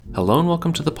Hello and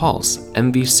welcome to The Pulse,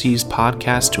 MVC's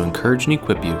podcast to encourage and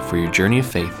equip you for your journey of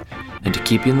faith and to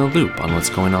keep you in the loop on what's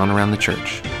going on around the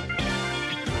church.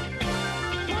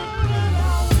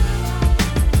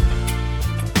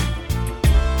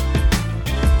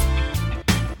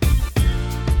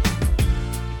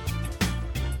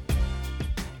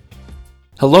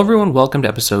 Hello everyone, welcome to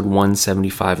episode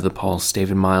 175 of The Pulse.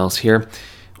 David Miles here.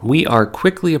 We are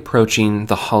quickly approaching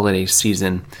the holiday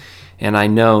season, and I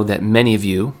know that many of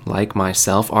you, like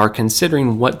myself, are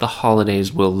considering what the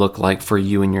holidays will look like for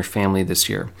you and your family this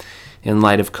year. In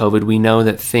light of COVID, we know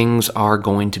that things are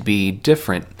going to be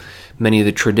different. Many of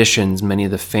the traditions, many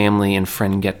of the family and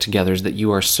friend get-togethers that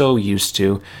you are so used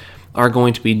to are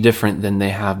going to be different than they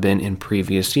have been in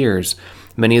previous years.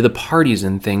 Many of the parties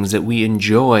and things that we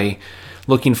enjoy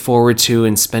looking forward to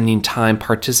and spending time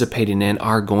participating in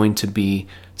are going to be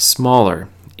smaller,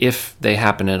 if they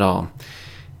happen at all.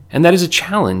 And that is a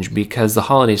challenge because the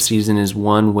holiday season is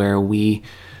one where we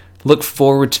look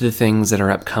forward to the things that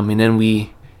are upcoming and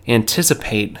we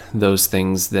anticipate those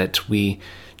things that we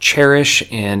cherish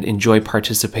and enjoy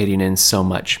participating in so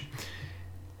much.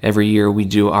 Every year we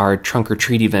do our trunk or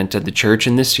treat event at the church,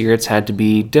 and this year it's had to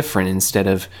be different. Instead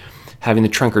of having the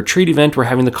trunk or treat event, we're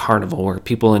having the carnival where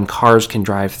people in cars can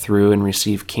drive through and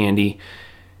receive candy.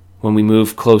 When we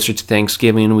move closer to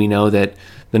Thanksgiving, we know that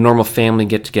the normal family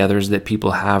get-togethers that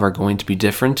people have are going to be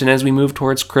different. And as we move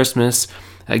towards Christmas,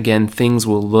 again, things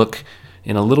will look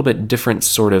in a little bit different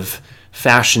sort of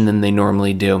fashion than they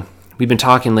normally do. We've been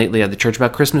talking lately at the church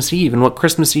about Christmas Eve and what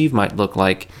Christmas Eve might look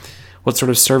like, what sort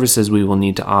of services we will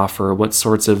need to offer, what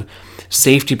sorts of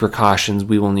safety precautions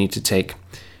we will need to take.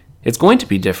 It's going to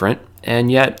be different, and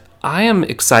yet I am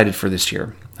excited for this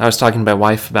year. I was talking to my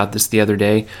wife about this the other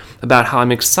day, about how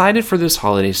I'm excited for this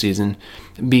holiday season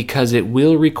because it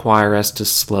will require us to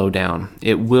slow down.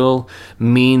 It will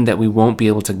mean that we won't be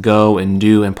able to go and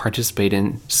do and participate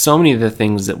in so many of the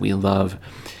things that we love.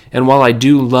 And while I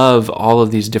do love all of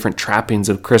these different trappings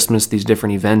of Christmas, these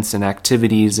different events and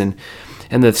activities and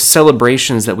the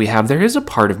celebrations that we have, there is a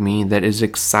part of me that is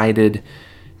excited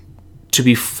to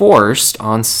be forced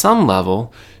on some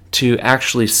level to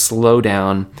actually slow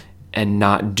down and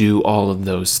not do all of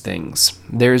those things.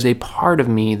 There's a part of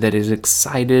me that is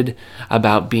excited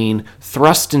about being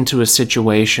thrust into a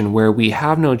situation where we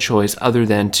have no choice other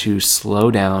than to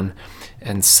slow down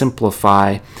and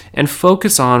simplify and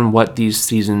focus on what these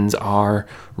seasons are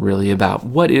really about.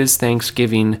 What is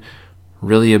Thanksgiving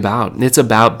really about? It's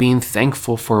about being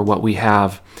thankful for what we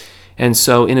have. And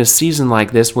so in a season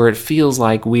like this where it feels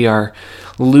like we are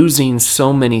losing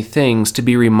so many things, to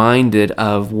be reminded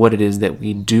of what it is that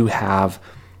we do have,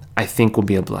 I think will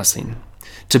be a blessing.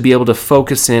 To be able to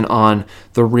focus in on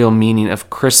the real meaning of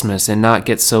Christmas and not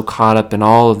get so caught up in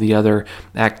all of the other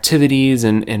activities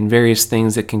and various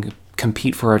things that can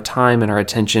compete for our time and our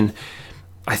attention,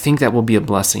 I think that will be a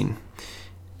blessing.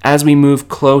 As we move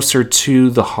closer to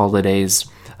the holidays,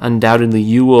 undoubtedly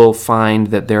you will find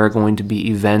that there are going to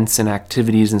be events and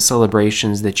activities and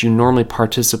celebrations that you normally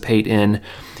participate in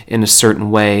a certain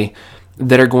way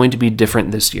that are going to be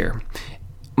different this year.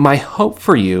 My hope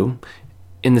for you,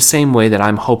 in the same way that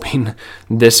I'm hoping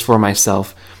this for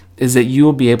myself, is that you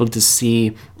will be able to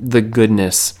see the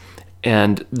goodness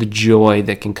and the joy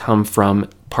that can come from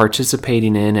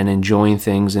participating in and enjoying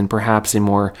things in perhaps a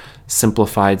more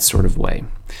simplified sort of way.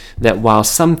 That while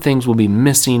some things will be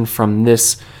missing from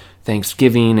this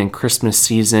Thanksgiving and Christmas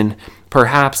season,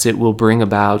 perhaps it will bring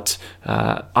about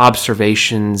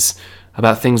observations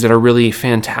about things that are really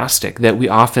fantastic that we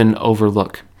often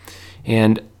overlook.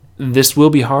 And this will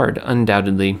be hard,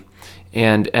 undoubtedly.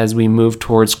 And as we move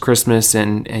towards Christmas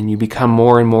and you become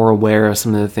more and more aware of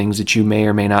some of the things that you may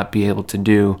or may not be able to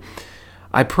do,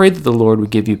 I pray that the Lord would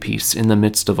give you peace in the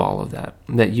midst of all of that,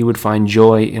 that you would find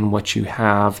joy in what you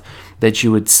have, that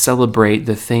you would celebrate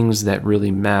the things that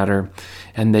really matter,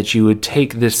 and that you would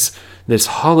take this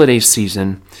holiday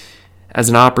season as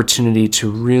an opportunity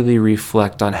to really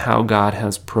reflect on how God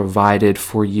has provided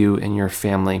for you and your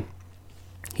family.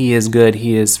 He is good,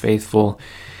 He is faithful,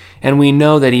 and we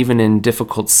know that even in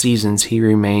difficult seasons, He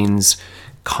remains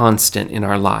constant in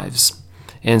our lives.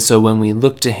 And so when we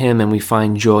look to Him and we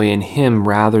find joy in Him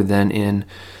rather than in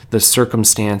the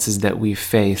circumstances that we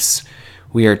face,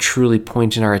 we are truly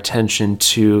pointing our attention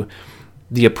to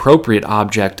the appropriate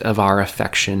object of our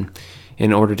affection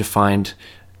in order to find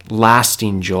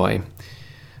lasting joy.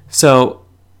 So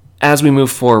as we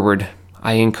move forward,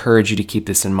 I encourage you to keep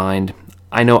this in mind.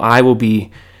 I know I will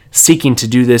be seeking to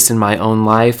do this in my own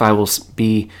life. I will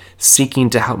be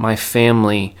seeking to help my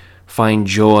family find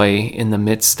joy in the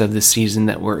midst of the season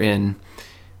that we're in.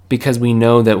 because we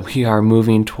know that we are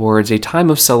moving towards a time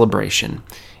of celebration.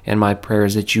 And my prayer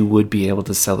is that you would be able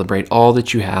to celebrate all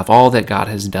that you have, all that God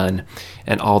has done,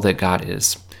 and all that God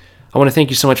is. I want to thank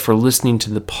you so much for listening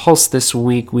to The Pulse this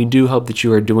week. We do hope that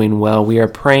you are doing well. We are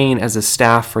praying as a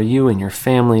staff for you and your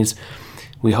families.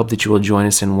 We hope that you will join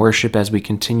us in worship as we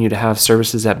continue to have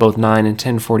services at both 9 and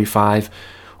 10:45,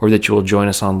 or that you will join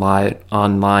us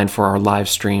online for our live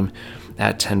stream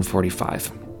at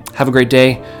 10:45. Have a great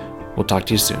day. We'll talk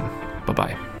to you soon.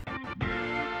 Bye-bye.